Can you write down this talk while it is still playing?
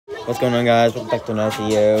What's going on, guys? Welcome back to another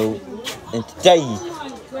video. And today,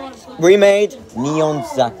 we made Neon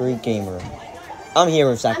Zachary Gamer. I'm here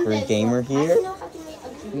with Zachary Gamer here.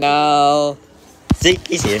 No. See,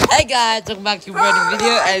 he's here. Hey guys, welcome back to a brand new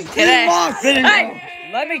video. And today,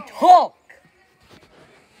 hey, let me talk.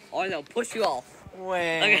 Or they'll push you off.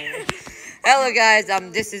 Okay. Hello guys,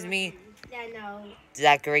 this is me.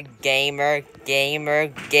 Zachary Gamer.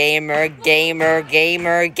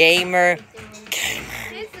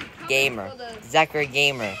 Zachary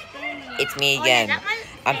Gamer. It's me again.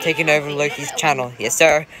 I'm taking over Loki's channel. Yes,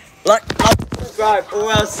 sir. Like, subscribe, or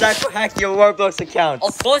else Zach will hack your Roblox account.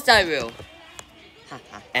 Of course I will.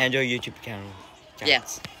 And your YouTube channel.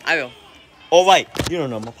 Yes, I will. Oh wait, you don't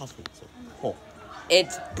know my password. So. Oh.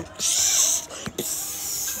 It's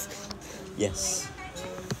Yes.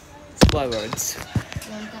 swear words.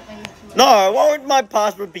 No, why would my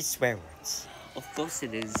password be swear words? Of course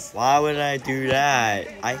it is. Why would I do that?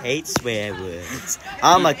 I hate swear words.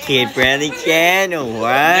 I'm a kid-friendly channel,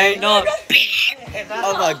 right? No.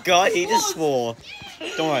 Oh my god, he just swore.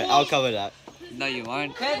 Don't worry, I'll cover that. No, you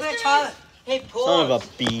won't. Son of a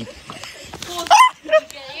beep.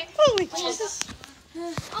 Holy Jesus.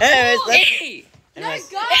 Anyways, let's... Hey! Anyways.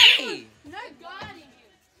 Hey! No guarding you.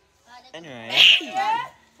 Anyways.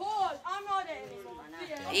 Pause. I'm not in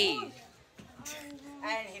it. Hey!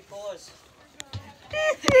 And he paused.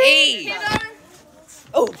 Hey!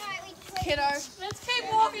 Oh! Kiddo. Let's keep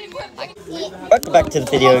walking. Welcome back to the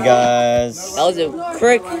video, guys. That was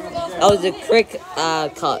a quick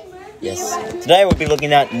cut. Yes. Today we'll be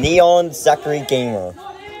looking at Neon Zachary Gamer.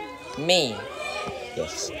 Me.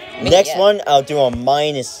 Yes. Me, Next yeah. one, I'll do a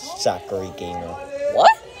Minus Zachary Gamer.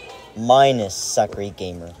 What? Minus Zachary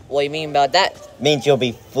Gamer. What do you mean about that? Means you'll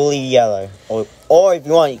be fully yellow. Or if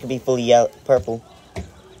you want, you can be fully yellow, purple.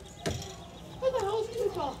 What the hell is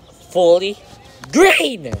Tupac? Fully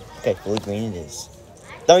green! Okay, fully green it is.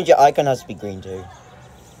 Don't your icon has to be green too.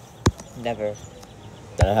 Never.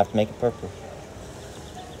 Then I have to make it purple.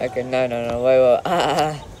 Okay, no,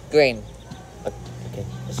 wait. Green. Okay,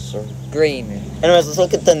 sorry. Green. Anyways, let's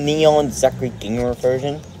look at the Neon Zachary Gamer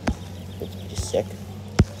version. It's pretty sick.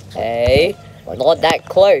 Hey, Like not that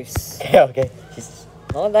close. Okay. Jesus.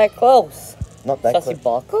 Not that close. Not that Sassy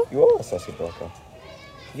close. Barker? You are a sassy broker.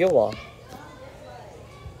 You are.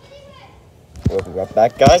 We'll be right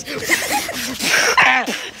back, guys.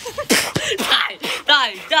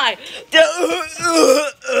 Die!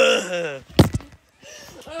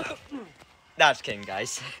 That's kidding,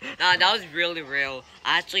 guys. Nah, that was really real.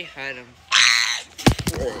 I actually heard him.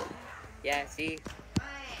 Yeah, see?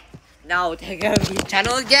 Now take over your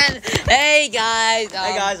channel again. Hey guys.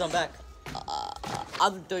 Hey guys, I'm back.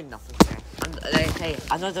 I'm doing nothing. Hey,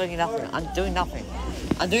 I'm not doing nothing. I'm doing nothing.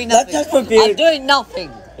 That's just for you. I'm doing nothing.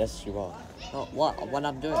 Yes, you are. No, what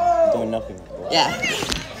I'm doing? I'm doing nothing. Yeah.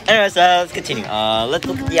 Anyways, let's continue. Let's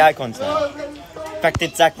look at the icons now.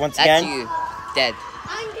 Infected Zach once That's again. you. Dead.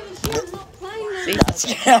 I'm giving shit. I'm not playing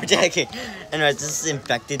See? I'm joking. Anyways, this is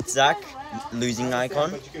Infected Zach. Losing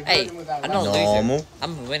icon. Hey, I'm not a Normal. loser.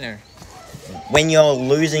 I'm a winner. When you're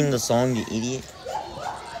losing the song, you idiot.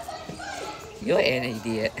 You're an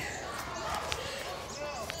idiot.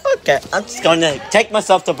 Okay, I'm just gonna take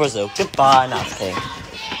myself to Brazil. Goodbye, not kidding.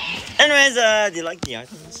 Anyways, do you like the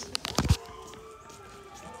icons?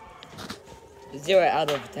 0 out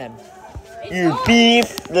of 10. You beep,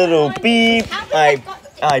 little beep.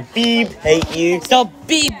 I beep, hate you. Stop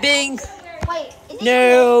beeping. Wait.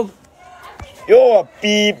 Noob. You're a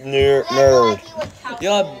beep nerd.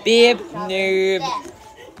 You're a beep noob.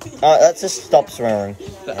 Let's just stop swearing.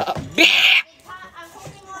 Beep.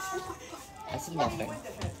 I said nothing.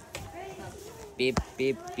 Beep.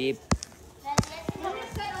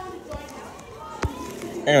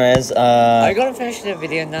 Anyways, Are you gonna finish the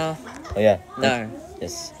video now? oh yeah. No.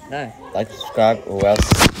 Yes. No. Like, subscribe, or else.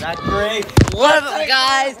 Zachary. What up,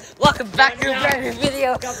 guys? Welcome back to a brand new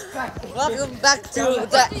video. Welcome back to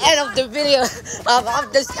the end of the video.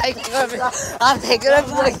 I'm just taking over. I'm taking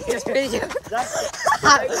over this video.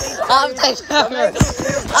 I'm taking over.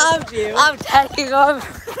 I'm taking over.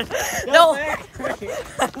 No.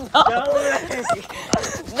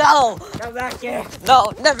 No. Come back here.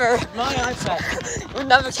 No, never. My iPad. You'll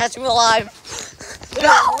never catch me alive.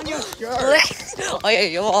 No. Oh yeah,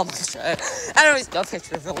 your mom. Anyways, no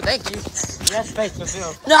picture of film. Thank you. Yes, face for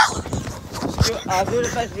film. No. I'll do the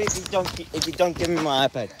best if you don't give me my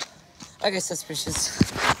iPad. I get suspicious.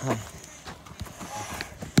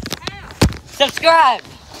 Subscribe.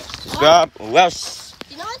 Subscribe, or else.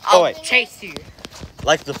 I'll wait. chase you.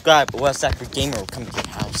 Like, subscribe, or else Zachary Gamer will come to your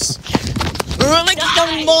house. Like,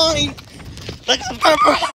 don't mind. Like, subscribe.